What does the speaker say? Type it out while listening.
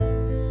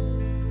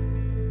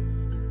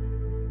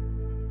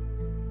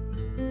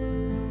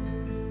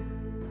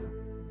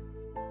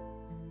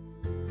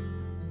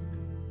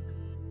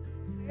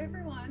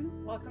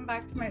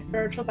back to my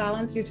Spiritual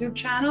Balance YouTube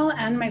channel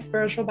and my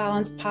Spiritual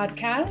Balance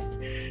podcast.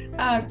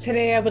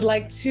 Today I would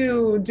like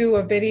to do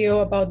a video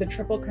about the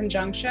triple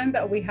conjunction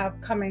that we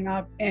have coming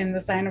up in the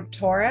sign of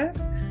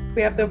Taurus.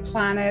 We have the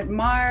planet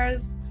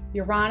Mars,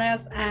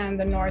 Uranus, and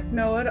the North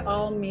Node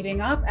all meeting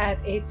up at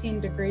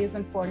 18 degrees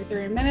and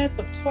 43 minutes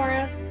of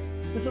Taurus.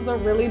 This is a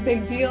really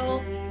big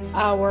deal.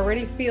 We're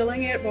already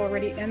feeling it. We're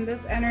already in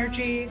this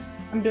energy.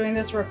 I'm doing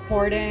this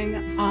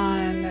recording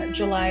on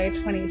July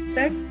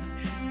 26th,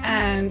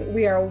 and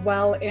we are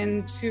well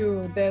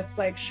into this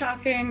like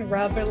shocking,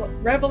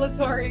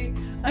 revelatory,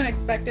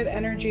 unexpected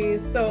energy.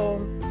 So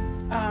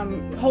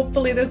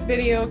hopefully this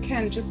video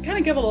can just kind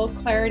of give a little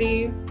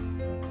clarity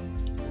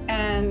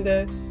and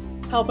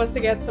help us to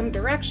get some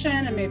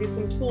direction and maybe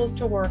some tools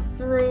to work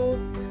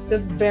through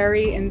this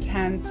very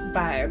intense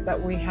vibe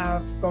that we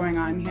have going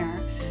on here.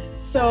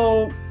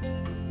 So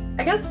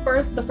I guess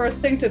the first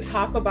thing to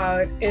talk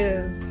about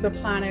is the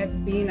planet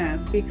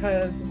Venus,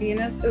 because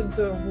Venus is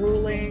the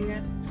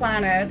ruling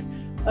planet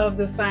of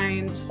the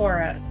sign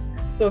Taurus.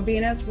 So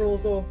Venus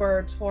rules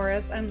over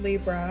Taurus and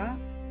Libra.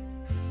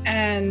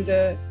 And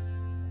the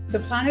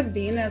planet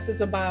Venus is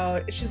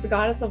she's the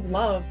goddess of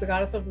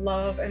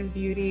love and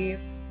beauty,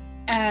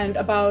 and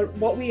about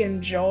what we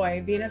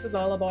enjoy. Venus is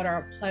all about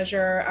our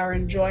pleasure, our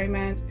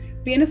enjoyment.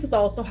 Venus is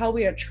also how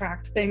we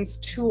attract things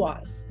to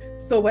us.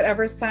 So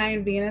whatever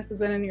sign Venus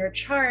is in your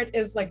chart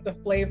is like the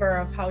flavor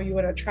of how you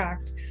would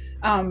attract,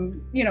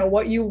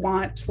 what you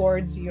want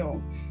towards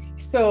you.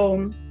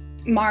 So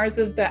Mars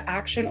is the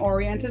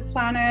action-oriented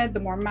planet, the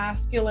more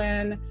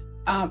masculine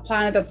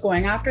planet that's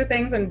going after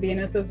things, and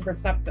Venus is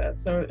receptive.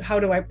 So how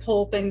do I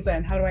pull things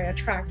in? How do I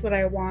attract what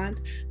I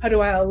want? How do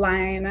I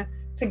align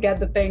to get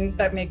the things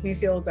that make me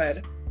feel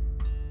good?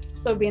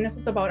 So Venus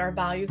is about our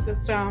value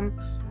system,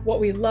 what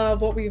we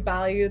love, what we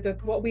value,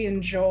 what we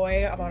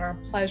enjoy, about our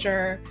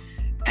pleasure.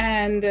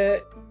 And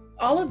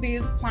all of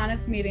these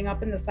planets meeting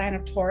up in the sign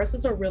of Taurus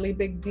is a really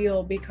big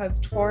deal, because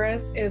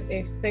Taurus is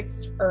a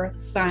fixed earth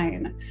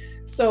sign.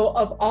 So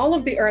of all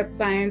of the earth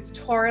signs,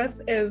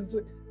 Taurus is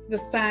the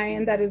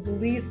sign that is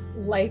least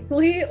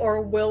likely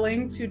or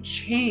willing to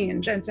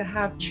change and to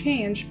have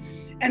change.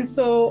 And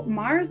so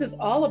Mars is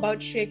all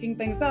about shaking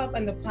things up,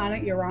 and the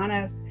planet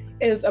Uranus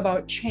is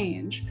about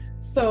change.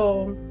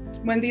 So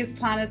when these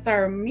planets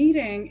are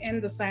meeting in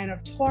the sign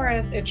of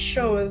Taurus, it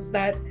shows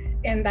that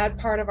in that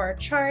part of our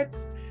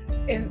charts,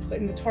 in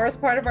the Taurus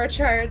part of our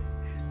charts,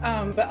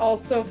 but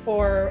also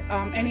for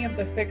any of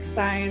the fixed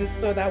signs.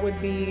 So that would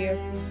be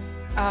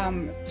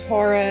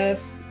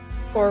Taurus,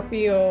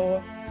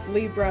 Scorpio,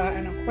 Libra,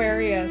 and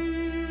Aquarius.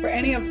 For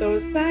any of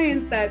those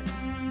signs, that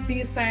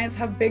these signs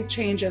have big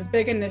changes,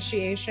 big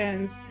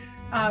initiations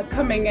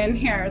coming in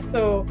here.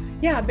 So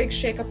yeah, big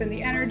shakeup in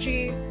the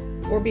energy.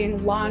 We're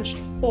being launched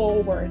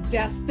forward.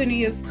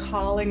 Destiny is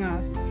calling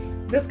us.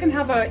 This can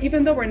have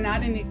even though we're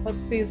not in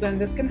eclipse season,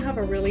 this can have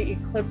a really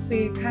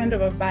eclipsy kind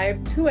of a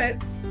vibe to it,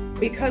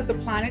 because the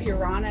planet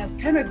Uranus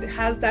kind of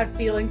has that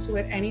feeling to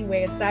it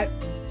anyway. It's that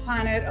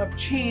planet of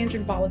change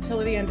and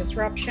volatility and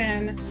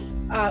disruption,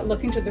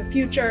 looking to the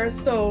future.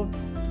 So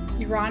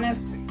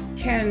Uranus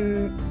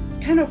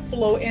can kind of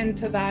flow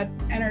into that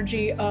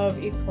energy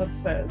of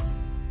eclipses.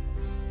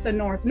 The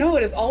North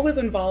Node is always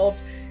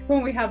involved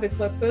when we have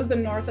eclipses, the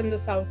North and the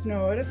South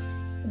Node.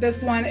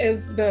 This one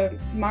is the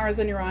Mars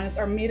and Uranus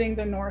are meeting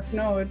the North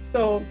Node.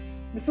 So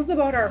this is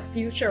about our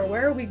future.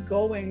 Where are we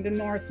going? The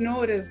North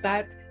Node it's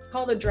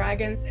called the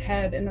dragon's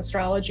head in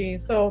astrology.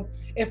 So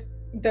if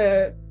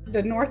the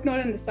North Node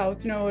and the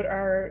South Node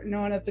are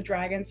known as the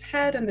dragon's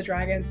head and the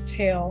dragon's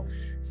tail.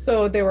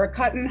 So they were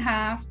cut in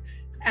half,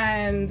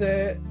 and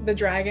the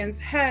dragon's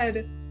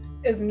head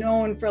is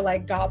known for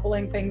like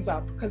gobbling things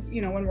up, because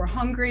when we're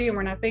hungry and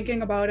we're not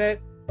thinking about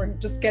it, we're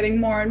just getting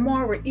more and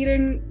more, we're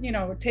eating,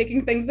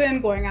 taking things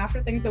in, going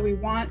after things that we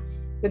want.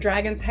 The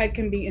dragon's head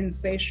can be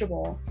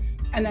insatiable.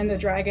 And then the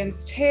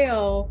dragon's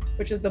tail,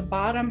 which is the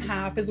bottom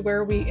half, is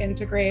where we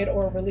integrate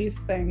or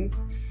release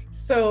things.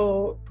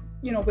 So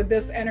with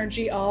this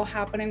energy all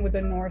happening with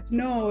the North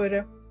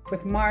Node,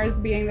 with Mars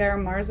being there,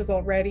 Mars is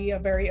already a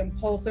very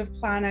impulsive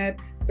planet.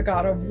 It's the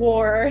god of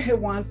war. It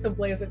wants to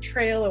blaze a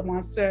trail. It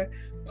wants to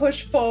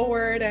push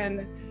forward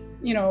and,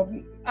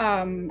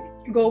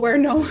 go where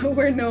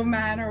no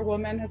man or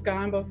woman has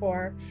gone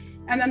before.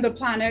 And then the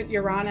planet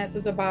Uranus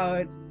is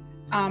about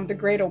the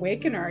Great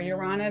Awakener.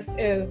 Uranus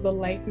is the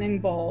lightning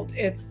bolt.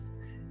 It's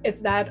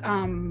that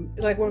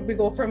like when we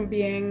go from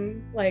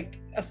being like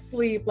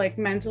asleep, like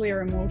mentally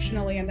or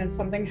emotionally, and then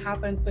something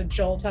happens to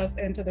jolt us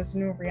into this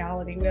new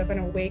reality. We have an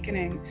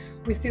awakening.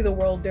 We see the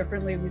world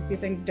differently. We see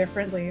things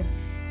differently.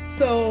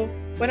 So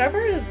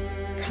whatever is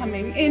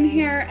coming in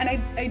here, and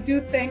I do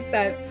think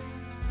that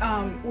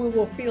we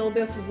will feel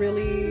this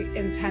really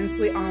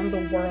intensely on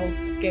the world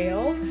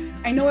scale.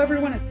 I know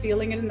everyone is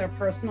feeling it in their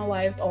personal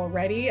lives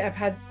already. I've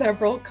had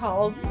several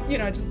calls,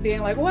 just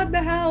being like, what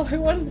the hell?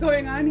 What is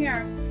going on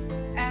here?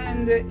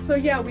 And so,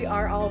 yeah, we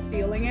are all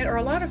feeling it. Or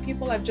a lot of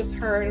people I've just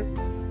heard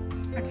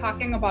are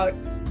talking about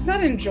just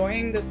not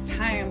enjoying this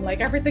time. Like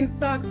everything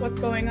sucks. What's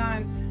going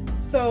on?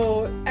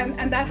 So,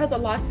 and that has a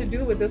lot to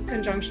do with this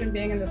conjunction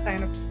being in the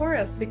sign of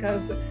Taurus,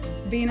 because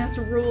Venus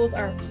rules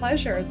our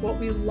pleasures, what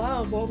we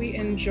love, what we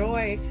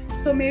enjoy.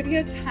 So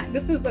maybe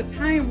this is a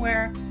time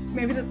where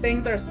maybe the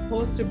things that are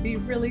supposed to be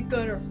really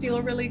good or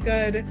feel really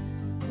good,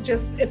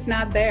 it's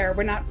not there.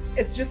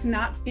 It's just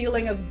not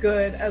feeling as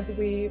good as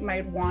we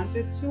might want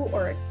it to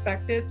or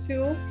expect it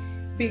to,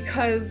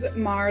 because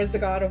Mars, the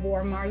god of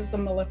war, Mars is a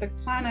malefic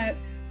planet.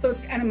 So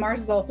and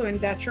Mars is also in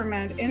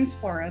detriment in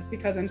Taurus,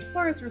 because in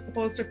Taurus, we're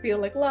supposed to feel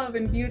like love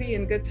and beauty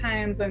and good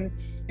times and,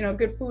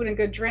 good food and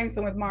good drinks.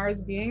 And with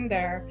Mars being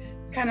there,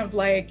 it's kind of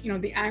like,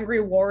 the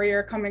angry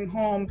warrior coming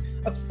home,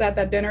 upset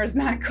that dinner is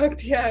not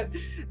cooked yet.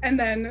 And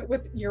then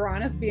with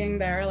Uranus being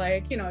there,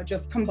 like,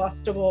 just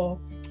combustible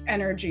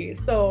energy.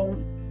 So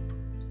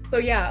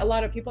yeah, a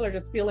lot of people are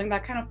just feeling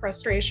that kind of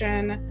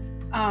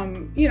frustration,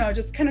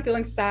 just kind of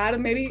feeling sad.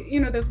 And maybe,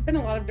 there's been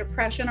a lot of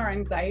depression or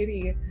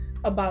anxiety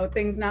about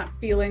things not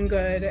feeling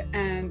good,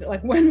 and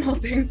like, when will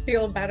things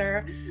feel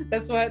better?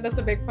 That's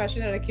a big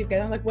question that I keep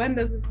getting, like, when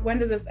does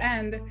this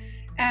end?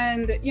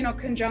 And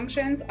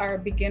conjunctions are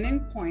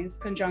beginning points.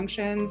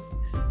 Conjunctions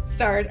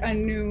start a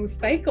new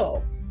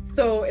cycle.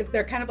 So if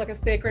they're kind of like a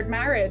sacred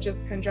marriage,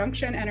 is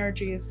conjunction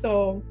energies.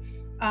 So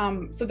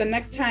the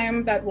next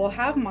time that we'll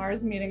have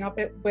Mars meeting up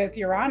with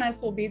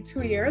Uranus will be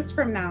 2 years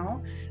from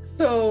now.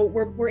 So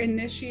we're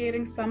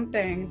initiating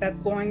something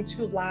that's going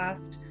to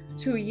last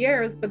 2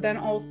 years, but then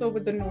also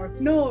with the North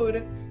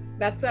Node,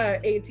 that's a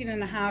 18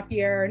 and a half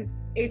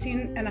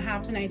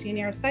to 19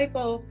 year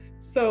cycle.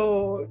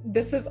 So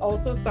this is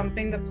also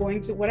something that's going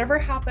to, whatever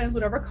happens,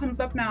 whatever comes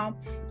up now,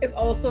 is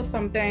also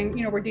something,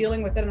 we're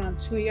dealing with it on a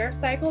 2 year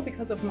cycle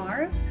because of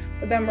Mars,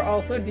 but then we're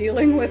also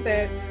dealing with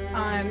it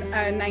on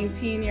a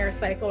 19 year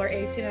cycle or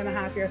 18 and a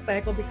half year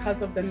cycle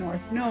because of the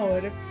North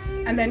Node.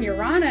 And then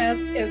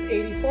Uranus is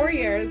 84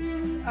 years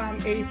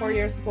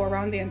to go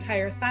around the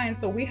entire sign.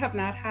 So we have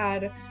not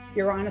had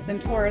Uranus in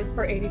Taurus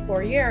for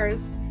 84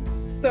 years.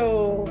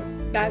 So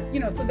that,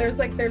 so there's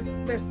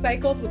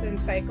cycles within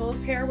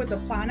cycles here with the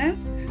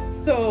planets.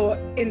 So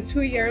in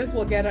 2 years,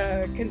 we'll get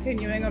a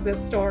continuing of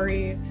this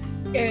story.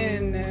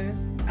 In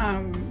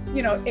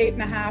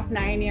 8.5,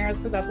 9 years,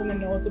 because that's when the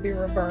nodes will be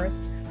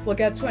reversed, we'll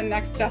get to a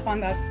next step on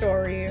that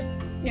story,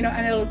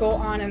 and it'll go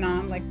on and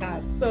on like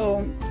that.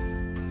 So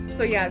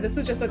yeah, this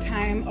is just a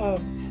time of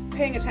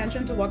paying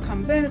attention to what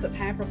comes in. It's a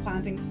time for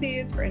planting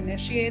seeds, for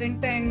initiating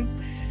things.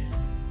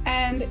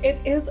 And it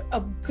is a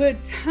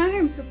good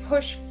time to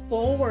push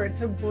forward,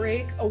 to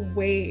break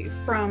away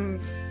from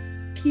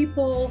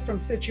people, from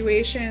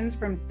situations,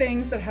 from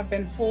things that have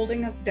been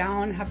holding us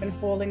down, have been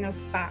holding us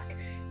back.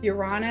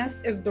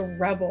 Uranus is the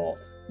rebel.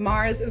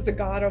 Mars is the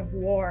god of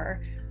war.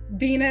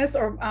 Venus,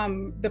 or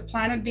the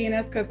planet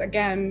Venus, because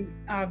again,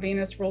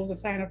 Venus rules the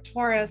sign of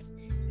Taurus.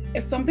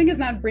 If something is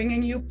not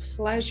bringing you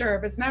pleasure,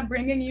 if it's not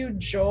bringing you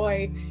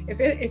joy,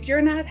 if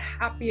you're not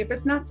happy, if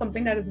it's not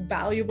something that is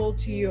valuable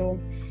to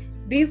you,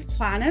 these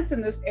planets in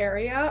this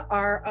area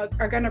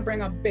are going to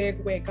bring a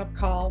big wake-up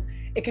call.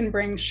 It can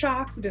bring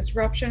shocks,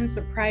 disruptions,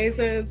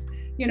 surprises,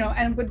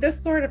 and with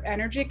this sort of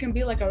energy, it can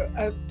be like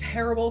a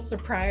terrible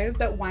surprise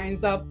that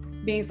winds up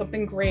being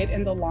something great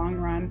in the long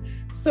run.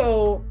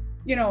 So,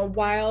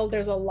 while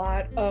there's a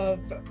lot of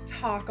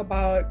talk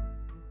about,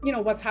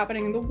 what's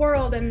happening in the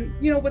world, and,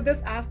 with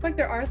this aspect,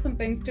 there are some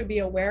things to be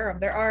aware of.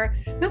 There are,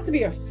 not to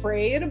be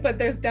afraid, but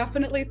there's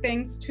definitely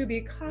things to be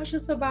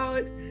cautious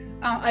about.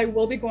 I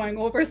will be going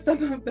over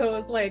some of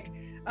those,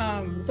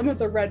 some of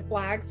the red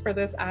flags for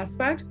this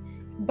aspect.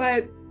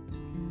 But,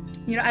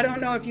 I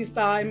don't know if you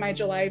saw in my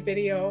July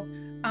video,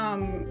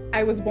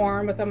 I was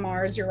born with a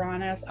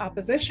Mars-Uranus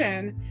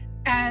opposition.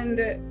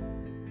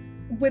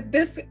 And with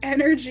this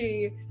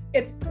energy,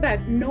 it's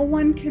that no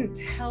one can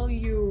tell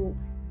you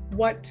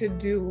what to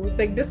do.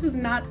 Like, this is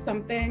not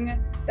something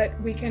that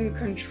we can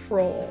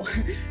control.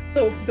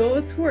 So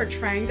those who are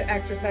trying to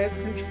exercise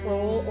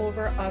control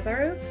over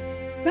others,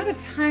 it's not a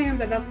time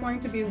that's going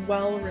to be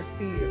well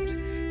received.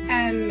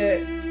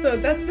 And so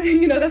that's,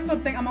 that's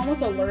something I'm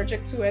almost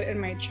allergic to it in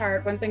my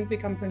chart. When things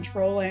become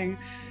controlling,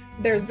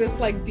 there's this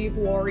deep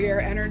warrior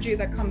energy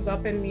that comes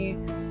up in me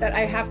that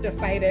I have to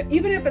fight it,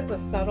 even if it's a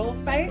subtle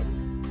fight.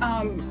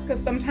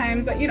 Because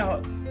sometimes,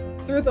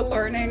 through the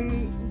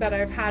learning that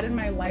I've had in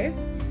my life,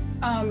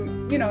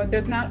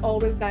 there's not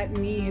always that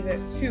need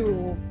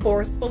to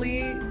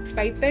forcefully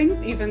fight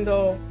things, even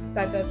though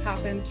that does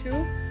happen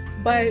too.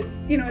 But,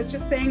 it's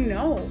just saying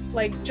no,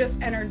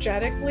 just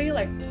energetically,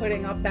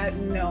 putting up that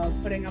no,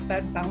 putting up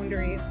that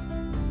boundary,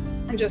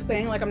 and just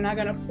saying, I'm not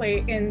going to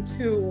play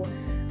into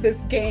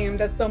this game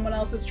that someone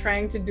else is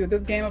trying to do,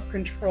 this game of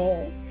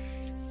control.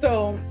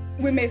 So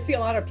we may see a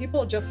lot of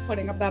people just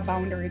putting up that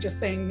boundary, just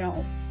saying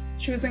no,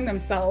 choosing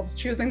themselves,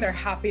 choosing their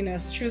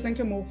happiness, choosing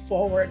to move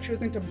forward,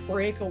 choosing to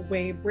break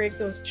away, break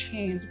those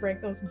chains,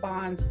 break those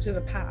bonds to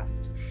the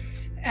past.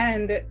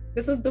 And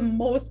this is the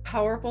most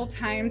powerful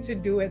time to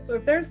do it. So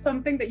if there's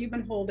something that you've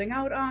been holding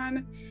out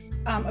on,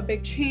 a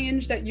big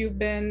change that you've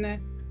been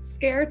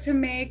scared to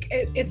make,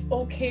 it's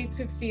okay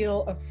to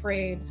feel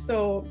afraid.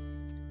 So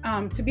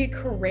to be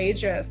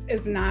courageous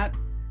is not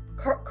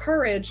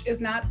courage is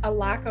not a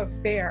lack of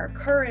fear.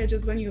 Courage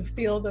is when you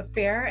feel the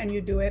fear and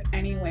you do it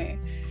anyway.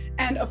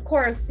 And of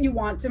course, you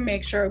want to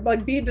make sure,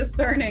 like, be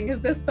discerning.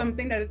 Is this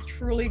something that is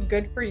truly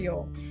good for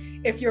you?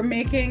 If you're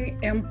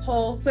making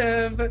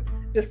impulsive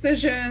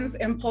decisions,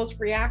 impulse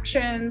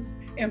reactions,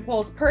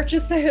 impulse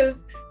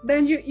purchases,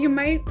 then you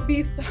might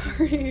be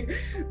sorry,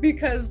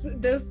 because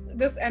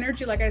this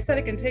energy, like I said,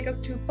 it can take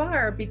us too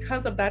far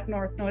because of that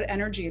North Node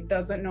energy. It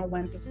doesn't know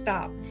when to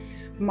stop.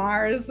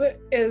 Mars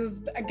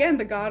is, again,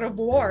 the god of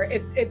war.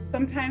 It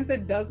sometimes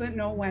it doesn't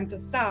know when to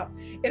stop.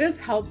 It is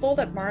helpful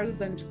that Mars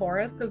is in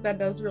Taurus, because that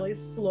does really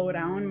slow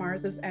down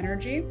Mars's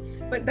energy.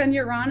 But then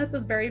Uranus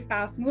is very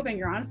fast moving.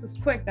 Uranus is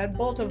quick, that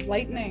bolt of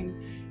lightning,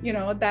 you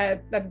know,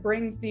 that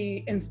brings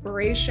the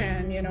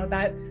inspiration, you know,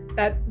 that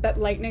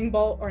lightning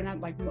bolt, or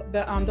not like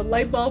the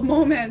light bulb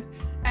moment,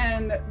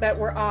 and that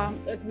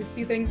we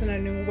see things in a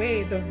new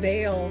way. The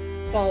veil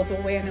falls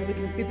away, and then we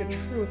can see the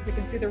truth, we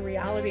can see the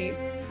reality.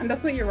 And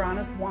that's what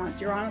Uranus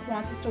wants. Uranus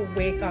wants us to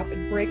wake up.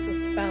 It breaks a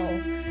spell.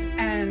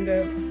 And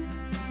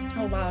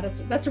oh wow,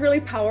 that's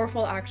really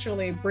powerful,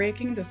 actually,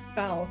 breaking the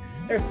spell.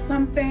 There's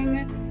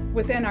something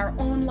within our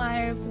own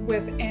lives,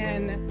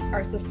 within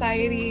our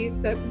society,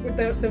 that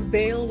the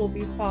veil will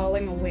be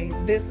falling away.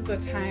 This is a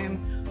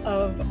time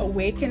of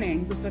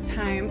awakenings. It's a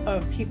time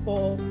of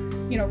people,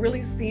 you know,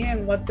 really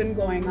seeing what's been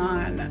going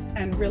on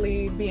and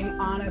really being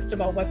honest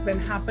about what's been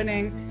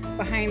happening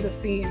behind the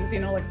scenes, you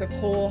know, like the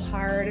cold,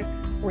 hard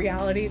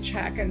reality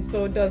check. And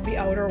so does the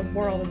outer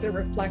world. Is it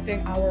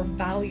reflecting our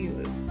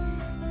values,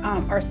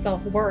 our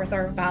self-worth,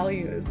 our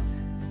values?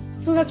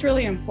 So that's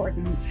really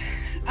important.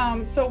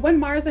 So when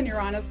Mars and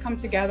Uranus come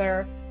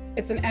together,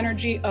 it's an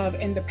energy of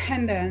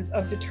independence,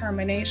 of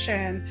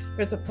determination.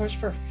 There's a push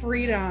for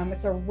freedom.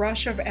 It's a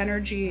rush of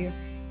energy,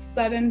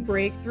 sudden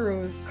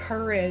breakthroughs,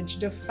 courage,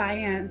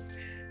 defiance,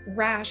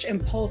 rash,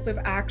 impulsive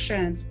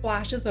actions,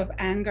 flashes of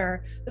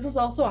anger. This is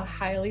also a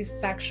highly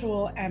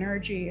sexual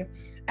energy.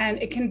 And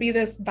it can be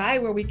this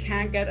vibe where we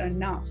can't get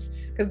enough,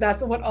 because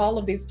that's what all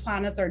of these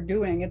planets are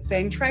doing. It's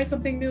saying, try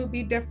something new,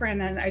 be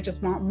different, and I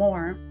just want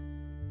more.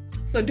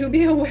 So do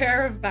be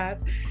aware of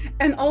that.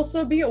 And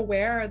also be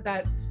aware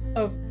that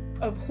of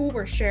who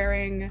we're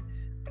sharing.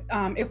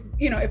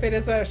 If it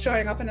is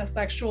showing up in a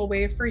sexual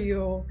way for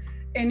you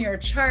in your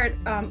chart,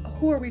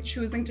 who are we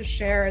choosing to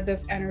share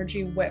this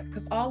energy with?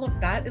 Because all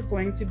of that is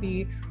going to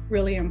be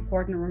really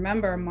important.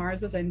 Remember,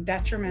 Mars is in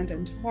detriment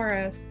in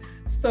Taurus,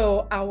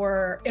 so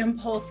our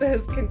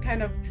impulses can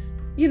kind of,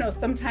 you know,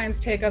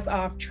 sometimes take us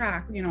off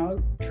track, you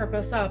know, trip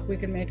us up. We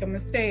can make a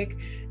mistake,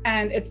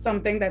 and it's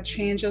something that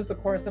changes the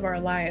course of our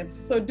lives.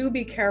 So do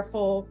be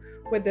careful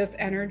with this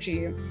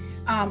energy.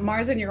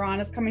 Mars and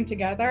Uranus coming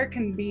together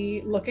can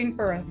be looking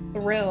for a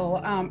thrill,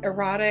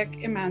 erotic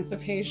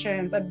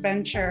emancipations,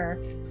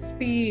 adventure,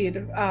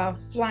 speed,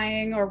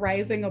 flying or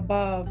rising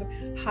above,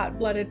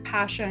 hot-blooded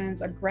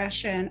passions,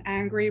 aggression,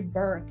 angry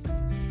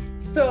births.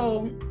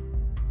 So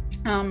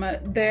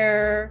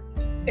there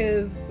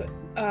is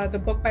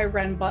the book by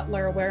Ren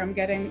Butler, where I'm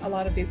getting a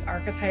lot of these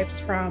archetypes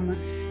from,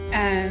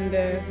 and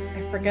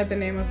I forget the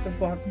name of the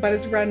book, but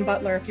it's Ren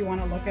Butler if you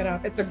want to look it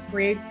up. It's a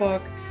great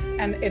book,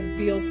 and it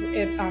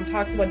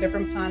talks about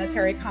different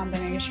planetary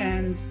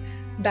combinations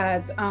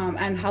that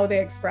and how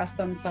they express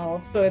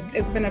themselves. So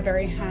it's been a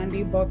very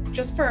handy book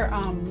just for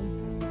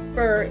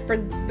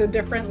the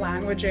different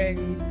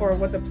languaging for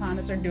what the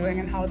planets are doing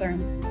and how they're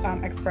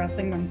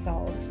expressing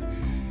themselves.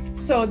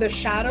 So the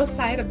shadow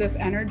side of this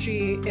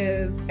energy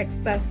is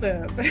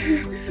excessive.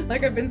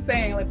 Like I've been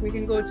saying, like we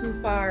can go too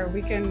far.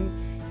 We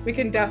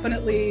can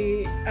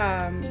definitely,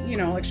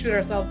 like shoot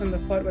ourselves in the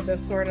foot with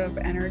this sort of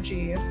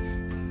energy.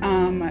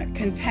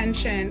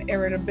 Contention,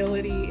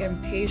 irritability,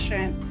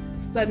 impatient,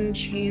 sudden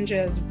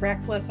changes,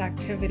 reckless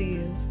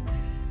activities,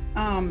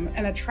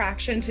 an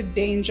attraction to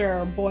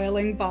danger,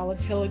 boiling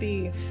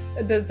volatility,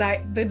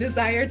 the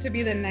desire to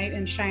be the knight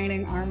in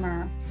shining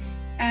armor.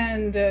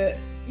 And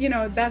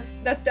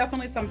that's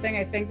definitely something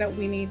I think that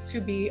we need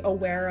to be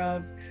aware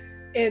of.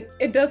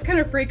 It does kind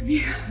of freak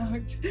me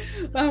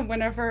out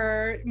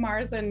whenever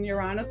Mars and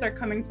Uranus are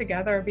coming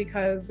together,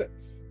 because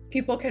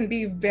people can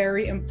be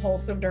very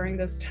impulsive during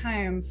this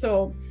time.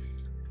 So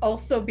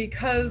also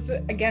because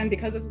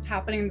this is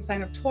happening in the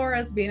sign of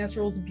Taurus, Venus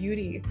rules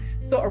beauty.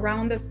 So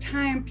around this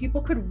time,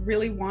 people could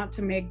really want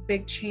to make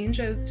big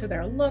changes to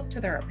their look,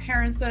 to their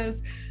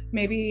appearances,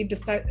 maybe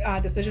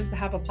decisions to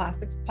have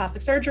plastic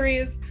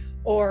surgeries,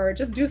 or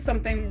just do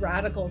something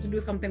radical, to do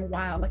something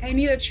wild. Like, I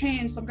need a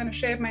change, so I'm gonna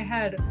shave my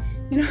head.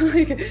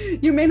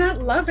 You may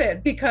not love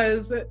it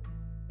because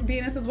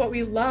Venus is what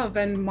we love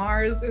and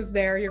Mars is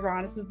there,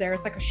 Uranus is there.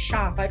 It's like a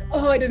shock, like,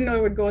 oh, I didn't know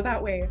it would go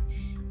that way.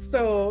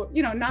 So,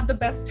 not the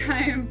best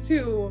time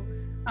to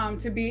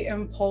be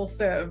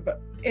impulsive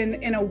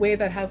in a way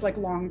that has like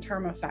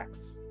long-term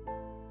effects.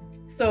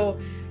 So,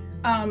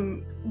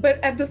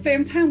 but at the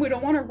same time, we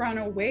don't want to run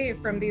away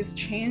from these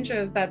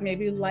changes that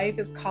maybe life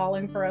is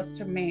calling for us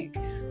to make.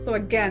 So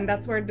again,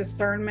 that's where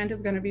discernment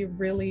is going to be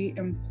really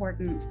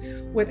important.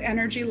 With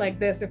energy like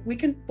this, if we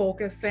can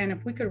focus in,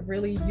 if we could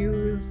really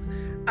use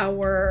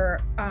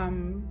our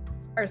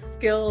our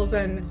skills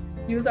and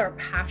use our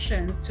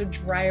passions to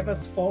drive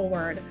us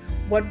forward.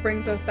 What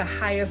brings us the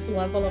highest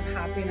level of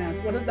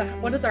happiness?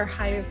 What is our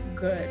highest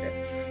good?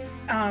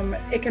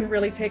 It can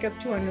really take us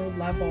to a new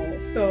level.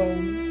 So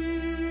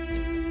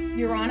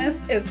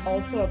Uranus is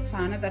also a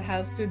planet that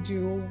has to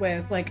do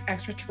with like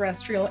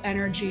extraterrestrial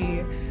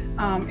energy.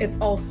 It's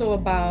also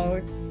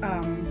about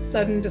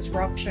sudden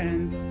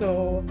disruptions.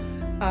 So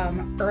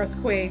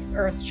earthquakes,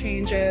 earth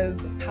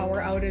changes,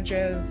 power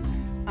outages,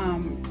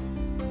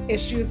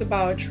 issues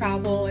about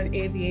travel and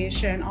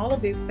aviation, all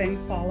of these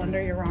things fall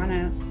under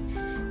Uranus.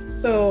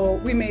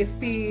 So we may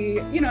see,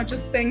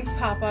 just things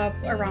pop up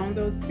around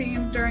those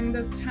themes during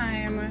this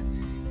time.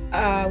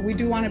 We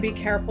do want to be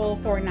careful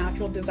for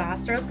natural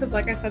disasters because,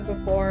 like I said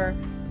before,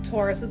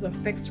 Taurus is a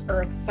fixed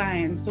earth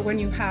sign. So when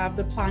you have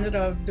the planet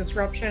of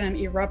disruption and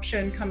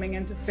eruption coming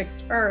into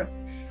fixed earth,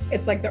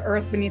 it's like the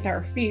earth beneath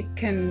our feet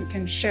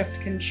can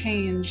shift, can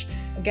change.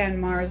 Again,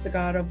 Mars, the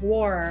god of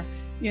war,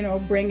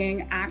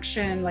 bringing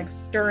action, like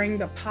stirring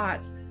the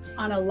pot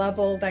on a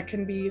level that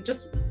can be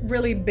just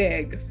really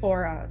big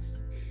for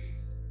us.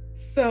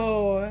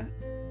 So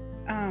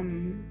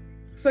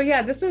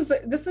yeah, this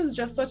is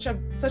just such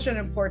an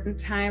important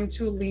time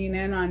to lean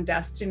in on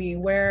destiny.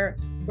 Where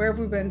have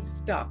we been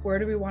stuck? Where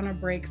do we want to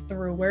break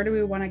through? Where do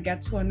we want to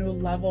get to a new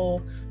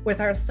level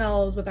with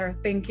ourselves, with our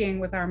thinking,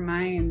 with our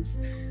minds?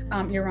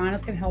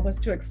 Uranus can help us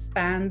to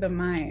expand the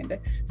mind.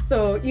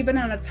 So even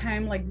in a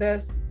time like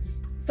this,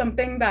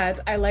 something that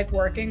I like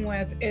working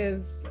with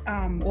is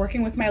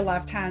working with my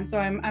left hand. So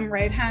I'm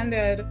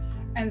right-handed.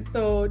 And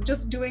so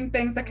just doing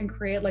things that can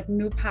create like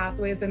new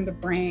pathways in the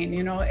brain,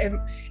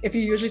 if you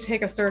usually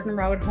take a certain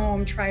route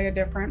home, try a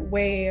different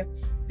way.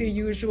 If you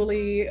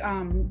usually,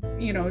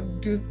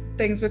 do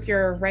things with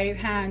your right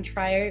hand,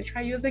 try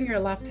using your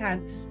left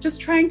hand,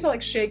 just trying to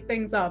like shake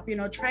things up,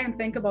 try and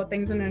think about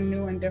things in a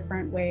new and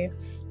different way.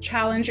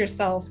 Challenge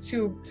yourself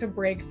to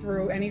break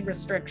through any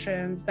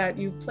restrictions that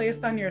you've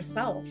placed on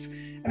yourself.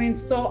 I mean,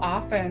 so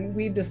often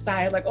we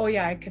decide like, oh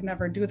yeah, I could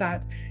never do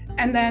that.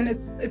 And then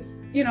it's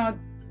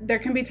there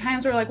can be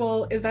times where like,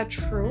 well, is that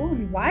true?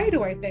 And why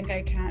do I think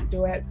I can't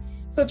do it?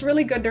 So it's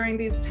really good during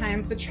these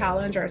times to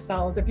challenge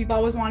ourselves. If you've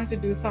always wanted to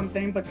do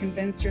something but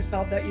convinced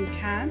yourself that you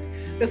can't,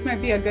 this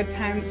might be a good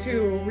time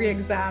to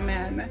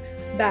re-examine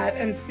that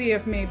and see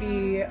if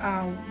maybe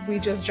we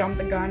just jumped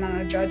the gun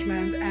on a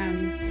judgment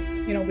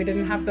and we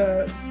didn't have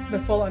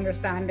the full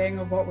understanding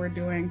of what we're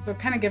doing. So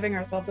kind of giving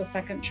ourselves a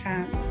second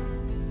chance.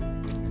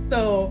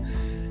 So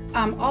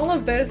all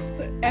of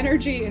this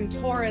energy in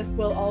Taurus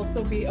will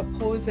also be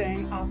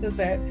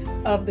opposite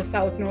of the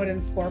South Node in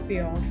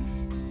Scorpio.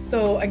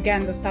 So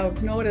again, the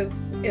South Node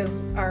is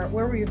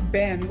where we've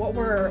been,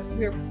 we're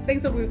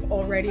things that we've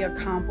already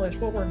accomplished,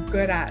 what we're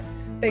good at,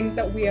 things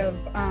that we have,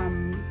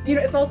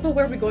 it's also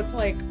where we go to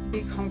like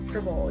be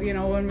comfortable.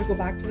 When we go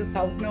back to the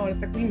South Node,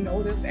 it's like we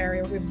know this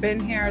area, we've been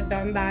here,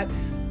 done that,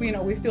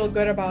 we feel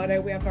good about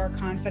it, we have our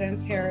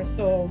confidence here.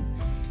 So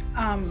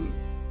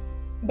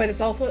but it's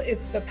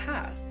the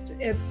past.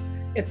 It's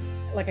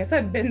like I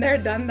said, been there,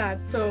 done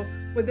that. So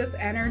with this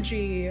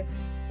energy,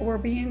 we're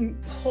being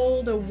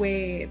pulled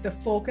away. The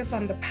focus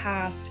on the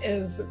past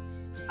is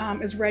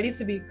ready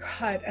to be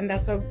cut, and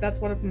that's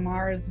what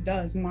Mars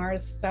does.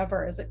 Mars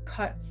severs, it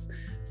cuts.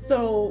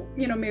 So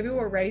maybe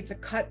we're ready to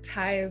cut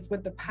ties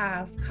with the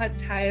past, cut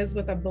ties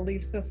with a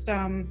belief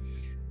system,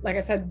 like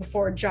I said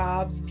before,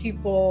 jobs,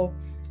 people,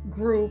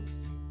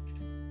 groups.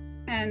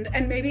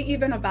 And maybe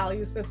even a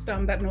value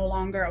system that no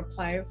longer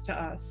applies to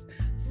us.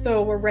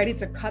 So we're ready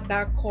to cut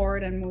that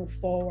cord and move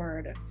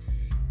forward.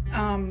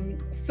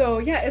 So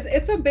yeah,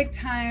 it's a big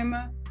time.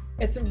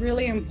 It's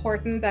really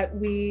important that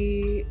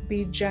we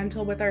be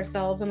gentle with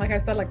ourselves. And like I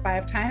said, like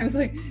 5 times,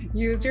 like,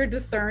 use your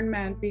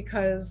discernment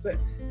because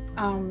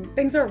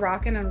things are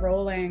rocking and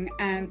rolling.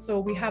 And so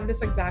we have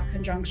this exact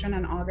conjunction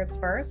on August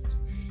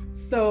 1st.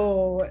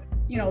 So,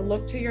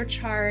 look to your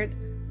chart.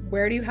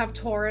 Where do you have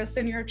Taurus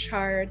in your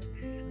chart?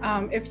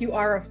 If you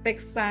are a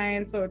fixed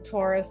sign, so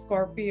Taurus,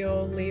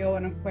 Scorpio, Leo,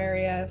 and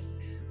Aquarius,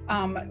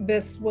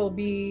 this will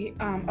be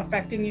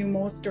affecting you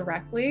most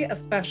directly,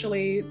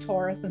 especially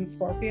Taurus and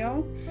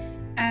Scorpio.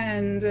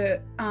 And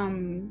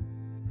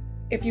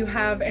if you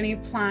have any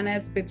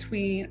planets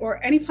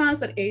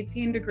at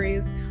 18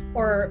 degrees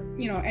or,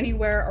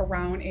 anywhere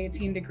around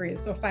 18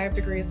 degrees, so 5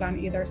 degrees on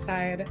either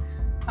side,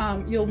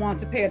 you'll want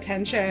to pay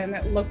attention,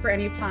 look for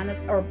any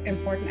planets or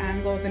important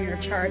angles in your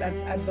chart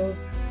at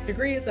those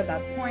degrees at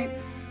that point.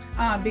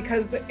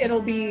 Because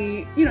it'll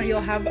be, you'll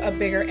have a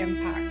bigger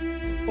impact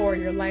for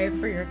your life,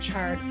 for your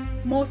chart.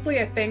 Mostly,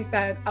 I think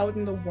that out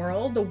in the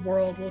world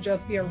will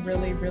just be a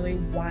really, really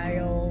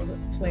wild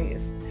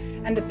place.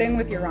 And the thing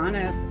with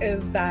Uranus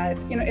is that,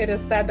 it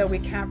is said that we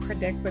can't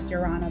predict with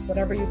Uranus.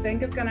 Whatever you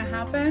think is going to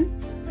happen,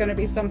 it's going to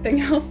be something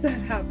else that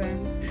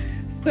happens.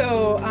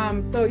 So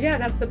yeah,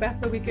 that's the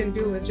best that we can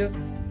do is just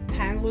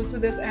hang loose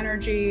with this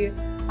energy,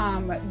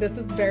 This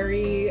is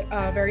very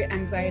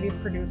anxiety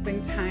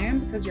producing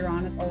time because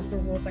Uranus also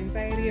rules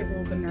anxiety. It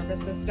rules the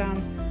nervous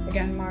system.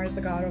 Again, Mars,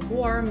 the god of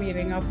war,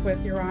 meeting up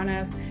with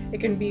Uranus. It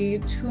can be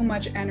too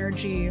much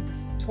energy.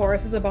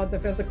 Taurus is about the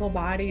physical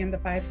body and the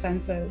five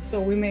senses.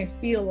 So we may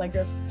feel like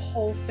there's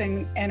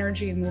pulsing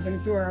energy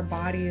moving through our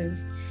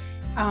bodies.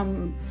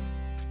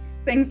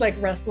 Things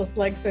like restless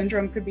leg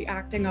syndrome could be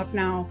acting up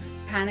now.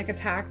 Panic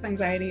attacks,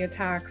 anxiety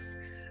attacks.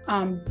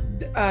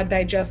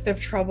 Digestive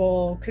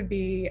trouble could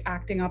be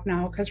acting up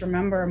now because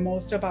remember,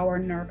 most of our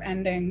nerve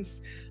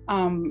endings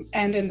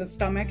end in the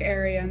stomach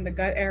area and the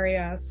gut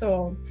area.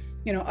 So,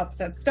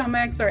 upset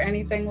stomachs or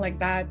anything like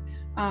that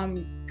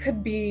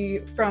could be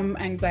from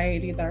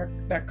anxiety that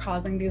are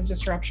causing these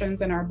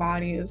disruptions in our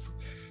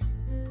bodies.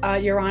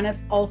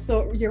 Uranus wants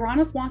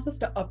us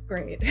to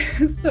upgrade.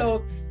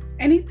 So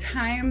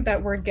anytime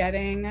that we're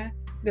getting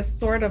this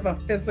sort of a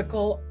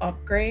physical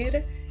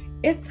upgrade,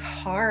 it's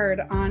hard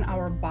on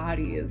our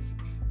bodies.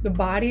 The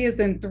body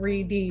is in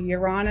 3D,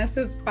 Uranus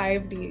is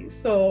 5D.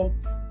 So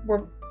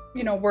we're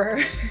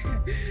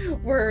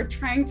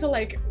trying to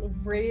like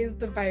raise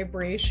the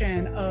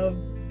vibration of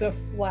the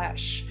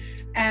flesh.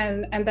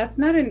 And that's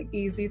not an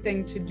easy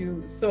thing to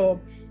do. So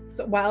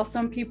while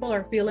some people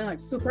are feeling like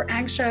super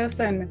anxious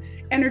and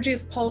energy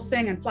is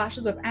pulsing and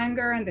flashes of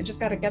anger, and they just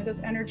got to get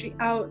this energy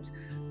out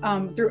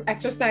through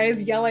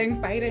exercise,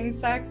 yelling, fighting,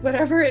 sex,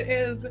 whatever it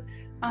is.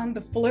 On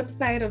the flip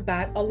side of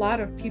that, a lot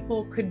of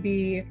people could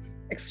be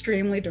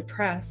extremely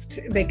depressed.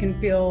 They can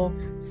feel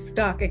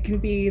stuck. It can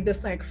be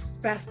this like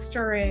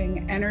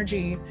festering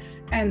energy.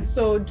 And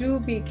so do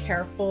be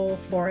careful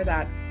for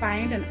that.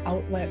 Find an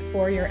outlet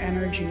for your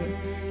energy.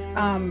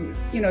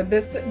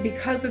 This,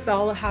 because it's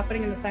all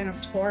happening in the sign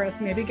of Taurus,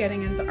 maybe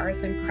getting into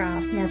arts and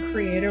crafts, more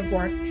creative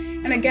work.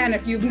 And again,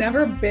 if you've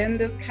never been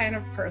this kind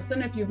of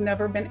person, if you've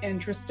never been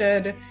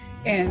interested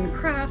in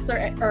crafts or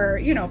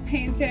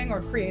painting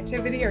or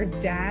creativity or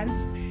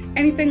dance,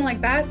 anything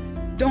like that,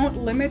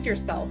 don't limit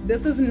yourself.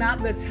 This is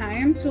not the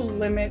time to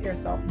limit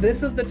yourself.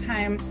 This is the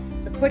time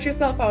to put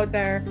yourself out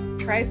there,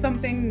 try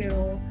something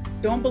new.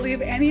 Don't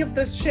believe any of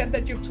the shit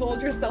that you've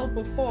told yourself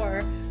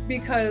before,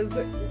 because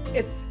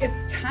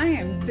it's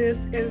time.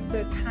 This is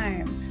the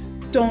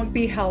time. Don't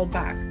be held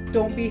back.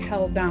 Don't be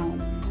held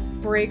down.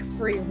 Break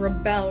free,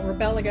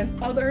 rebel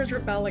against others,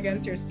 rebel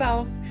against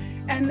yourself,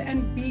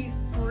 and be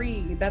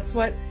free. That's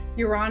what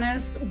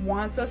Uranus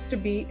wants us to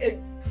be. It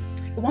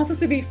wants us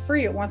to be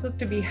free. It wants us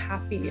to be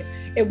happy.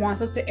 It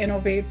wants us to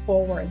innovate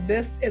forward.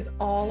 This is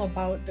all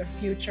about the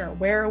future.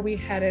 Where are we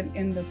headed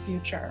in the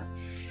future?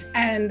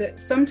 And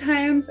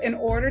sometimes in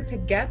order to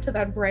get to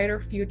that brighter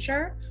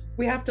future,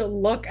 we have to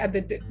look at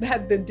the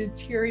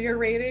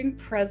deteriorating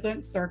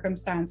present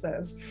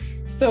circumstances.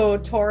 So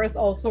Taurus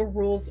also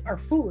rules our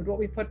food, what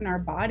we put in our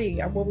body,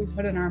 what we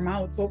put in our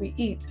mouths, what we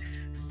eat.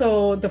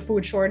 So the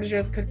food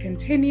shortages could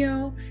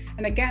continue.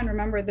 And again,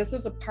 remember, this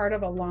is a part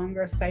of a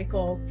longer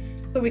cycle.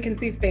 So we can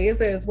see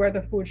phases where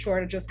the food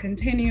shortages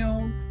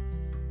continue.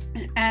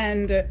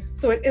 And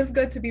so it is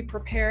good to be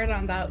prepared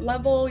on that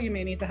level. You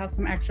may need to have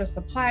some extra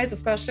supplies,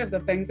 especially of the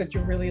things that you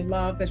really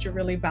love, that you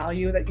really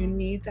value, that you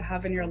need to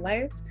have in your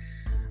life.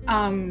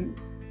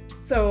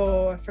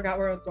 So I forgot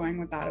where I was going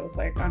with that. It was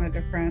like on a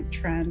different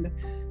trend.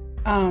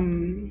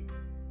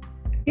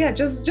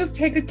 Just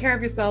take good care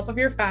of yourself, of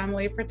your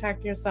family,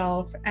 protect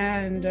yourself.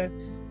 And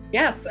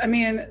yes, I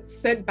mean,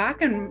 sit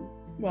back and,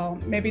 well,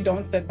 maybe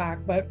don't sit back,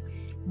 but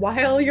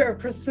while you're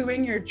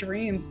pursuing your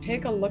dreams,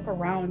 take a look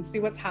around, see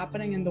what's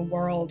happening in the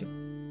world.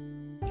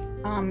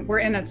 We're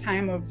in a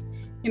time of,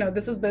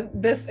 this is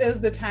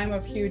the time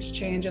of huge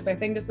changes. I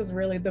think this is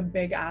really the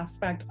big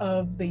aspect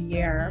of the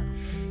year.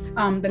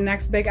 The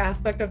next big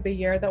aspect of the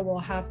year that we'll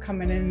have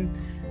coming in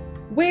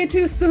way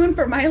too soon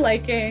for my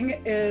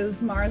liking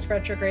is Mars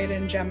retrograde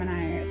in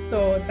Gemini.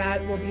 So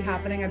that will be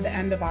happening at the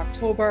end of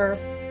October.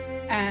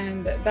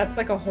 And that's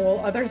like a whole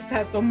other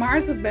set. So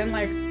Mars is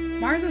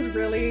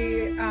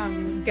really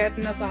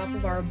getting us off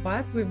of our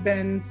butts. We've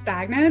been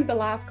stagnant the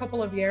last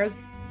couple of years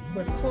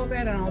with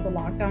COVID and all the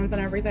lockdowns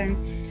and everything.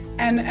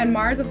 And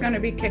Mars is going to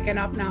be kicking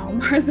up now.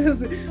 Mars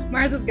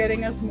is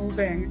getting us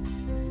moving.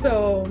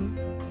 So,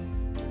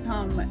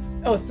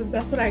 so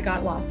that's what I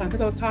got lost on,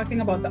 because I was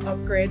talking about the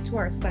upgrade to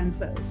our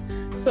senses.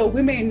 So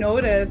we may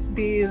notice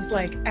these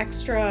like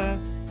extra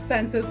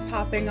senses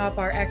popping up,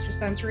 our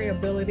extrasensory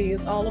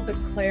abilities, all of the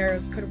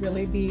clairs could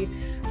really be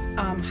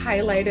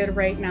highlighted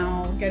right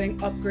now, getting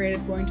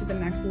upgraded, going to the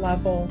next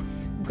level.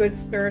 Good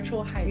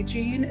spiritual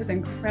hygiene is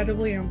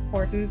incredibly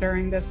important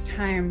during this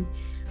time.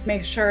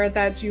 Make sure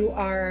that you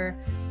are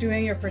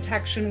doing your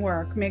protection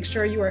work. Make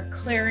sure you are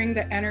clearing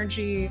the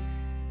energy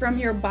from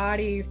your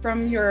body,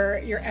 from your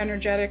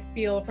energetic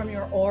field, from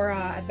your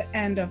aura at the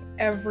end of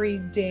every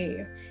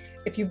day.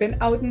 If you've been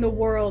out in the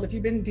world, if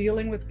you've been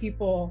dealing with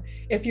people,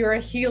 if you're a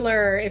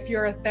healer, if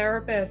you're a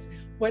therapist,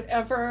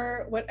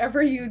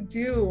 whatever you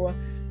do,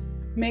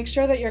 make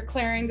sure that you're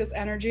clearing this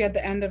energy at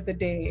the end of the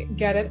day.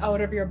 Get it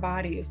out of your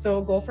body.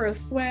 So go for a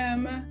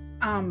swim,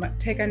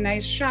 take a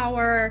nice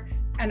shower,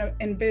 and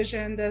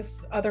envision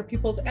this other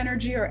people's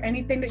energy or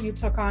anything that you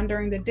took on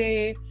during the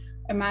day.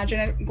 Imagine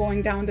it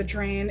going down the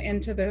drain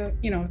into the,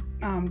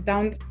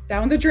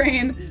 down the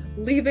drain,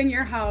 leaving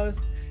your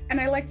house. And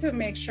I like to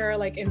make sure,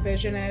 like,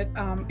 envision it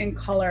in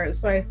colors.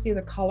 So I see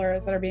the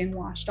colors that are being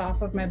washed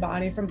off of my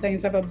body from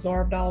things I've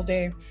absorbed all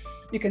day.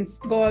 You can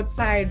go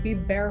outside, be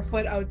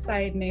barefoot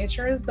outside.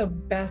 Nature is the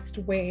best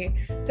way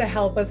to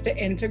help us to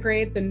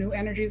integrate the new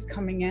energies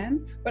coming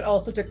in, but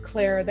also to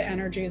clear the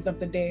energies of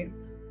the day.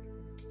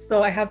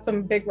 So I have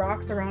some big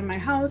rocks around my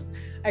house.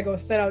 I go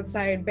sit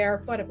outside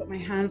barefoot. I put my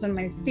hands and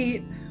my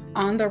feet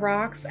on the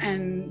rocks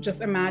and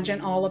just imagine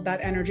all of that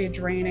energy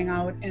draining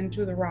out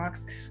into the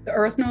rocks. The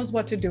earth knows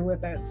what to do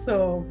with it.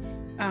 So,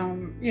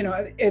 I'm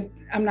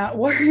not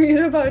worried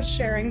about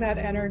sharing that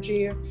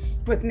energy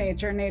with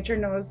nature. Nature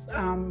knows,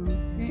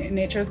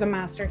 nature's the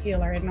master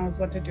healer. It knows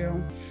what to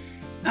do.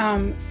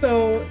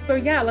 So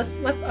yeah,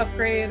 let's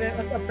upgrade it.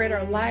 Let's upgrade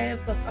our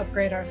lives. Let's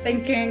upgrade our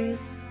thinking.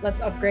 Let's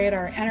upgrade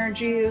our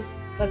energies.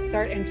 Let's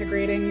start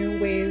integrating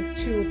new ways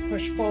to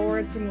push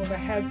forward, to move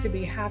ahead, to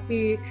be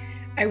happy.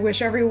 I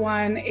wish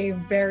everyone a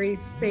very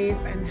safe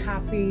and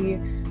happy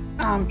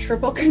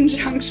triple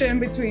conjunction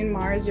between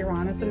Mars,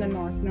 Uranus, and the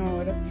North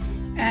Node.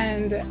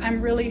 And I'm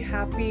really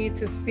happy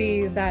to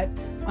see that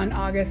on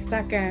August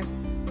 2nd,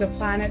 the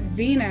planet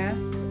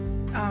Venus,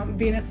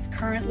 Venus is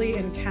currently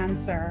in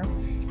Cancer.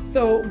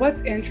 So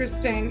what's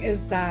interesting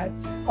is that,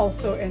 this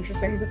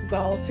is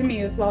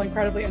all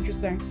incredibly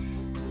interesting.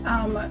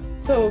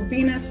 So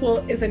Venus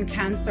is in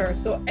Cancer.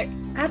 So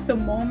at the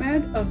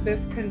moment of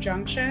this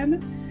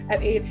conjunction,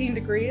 at 18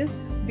 degrees,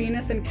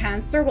 Venus in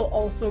Cancer will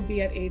also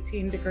be at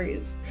 18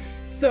 degrees.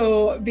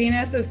 So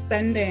Venus is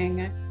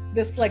sending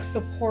this like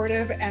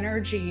supportive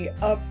energy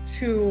up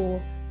to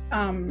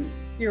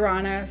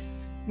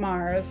Uranus,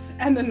 Mars,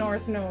 and the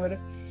North Node.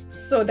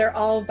 So they're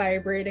all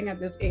vibrating at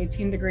this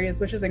 18 degrees,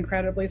 which is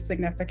incredibly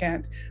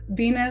significant.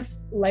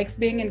 Venus likes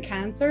being in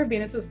Cancer.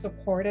 Venus is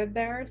supported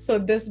there. So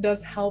this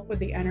does help with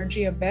the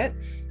energy a bit.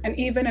 And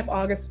even if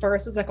August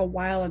 1st is like a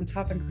wild and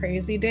tough and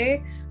crazy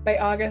day, by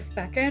August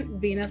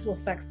 2nd, Venus will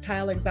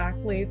sextile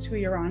exactly to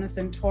Uranus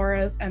in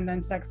Taurus and then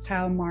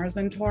sextile Mars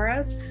in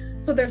Taurus.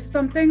 So there's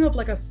something of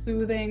like a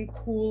soothing,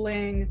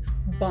 cooling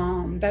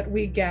balm that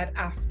we get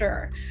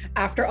after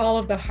all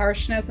of the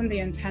harshness and the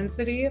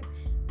intensity.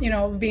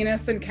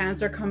 Venus in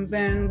Cancer comes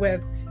in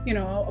with,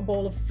 a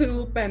bowl of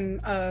soup and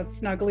a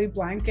snuggly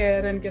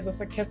blanket and gives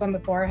us a kiss on the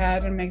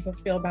forehead and makes us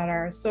feel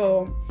better.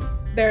 So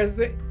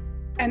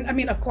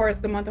of course,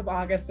 the month of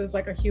August is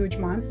like a huge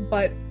month,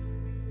 but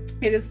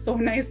it is so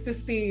nice to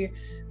see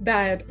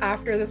that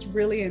after this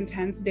really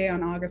intense day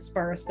on August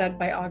 1st, that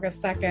by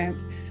August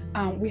 2nd,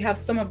 we have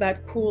some of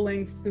that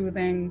cooling,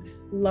 soothing,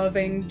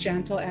 loving,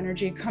 gentle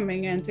energy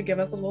coming in to give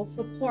us a little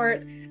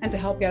support and to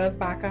help get us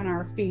back on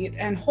our feet.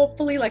 And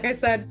hopefully, like I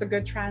said, it's a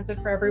good transit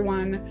for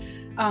everyone.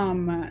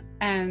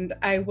 And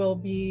I will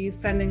be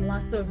sending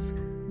lots of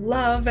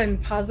love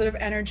and positive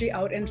energy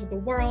out into the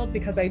world,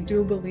 because I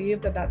do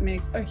believe that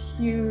makes a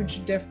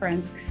huge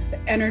difference. The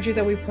energy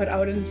that we put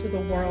out into the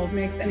world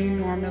makes an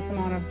enormous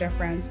amount of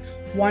difference.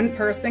 One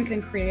person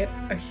can create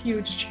a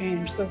huge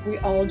change. So if we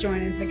all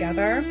join in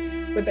together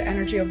with the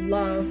energy of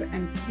love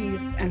and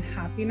peace and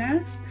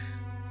happiness,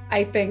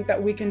 I think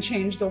that we can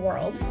change the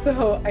world.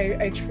 So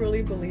I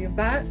truly believe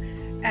that.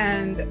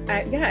 And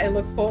I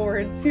look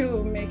forward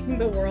to making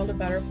the world a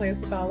better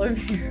place with all of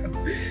you.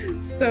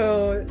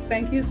 So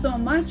thank you so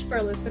much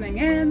for listening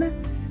in.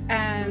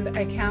 And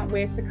I can't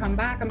wait to come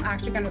back. I'm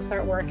actually going to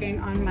start working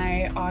on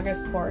my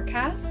August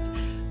forecast.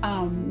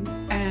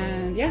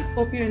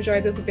 Hope you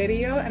enjoyed this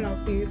video, and I'll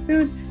see you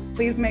soon.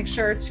 Please make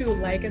sure to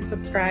like and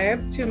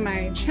subscribe to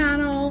my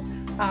channel,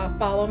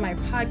 follow my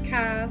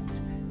podcast.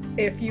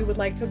 If you would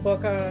like to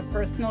book a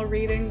personal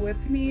reading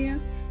with me,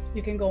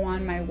 you can go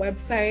on my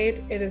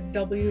website. It is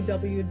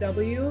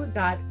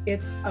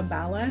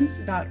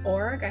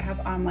www.itsabalance.org. I have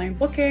online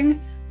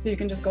booking, so you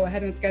can just go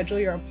ahead and schedule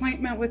your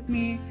appointment with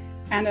me.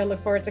 And I look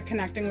forward to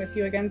connecting with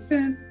you again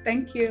soon.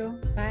 Thank you.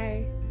 Bye.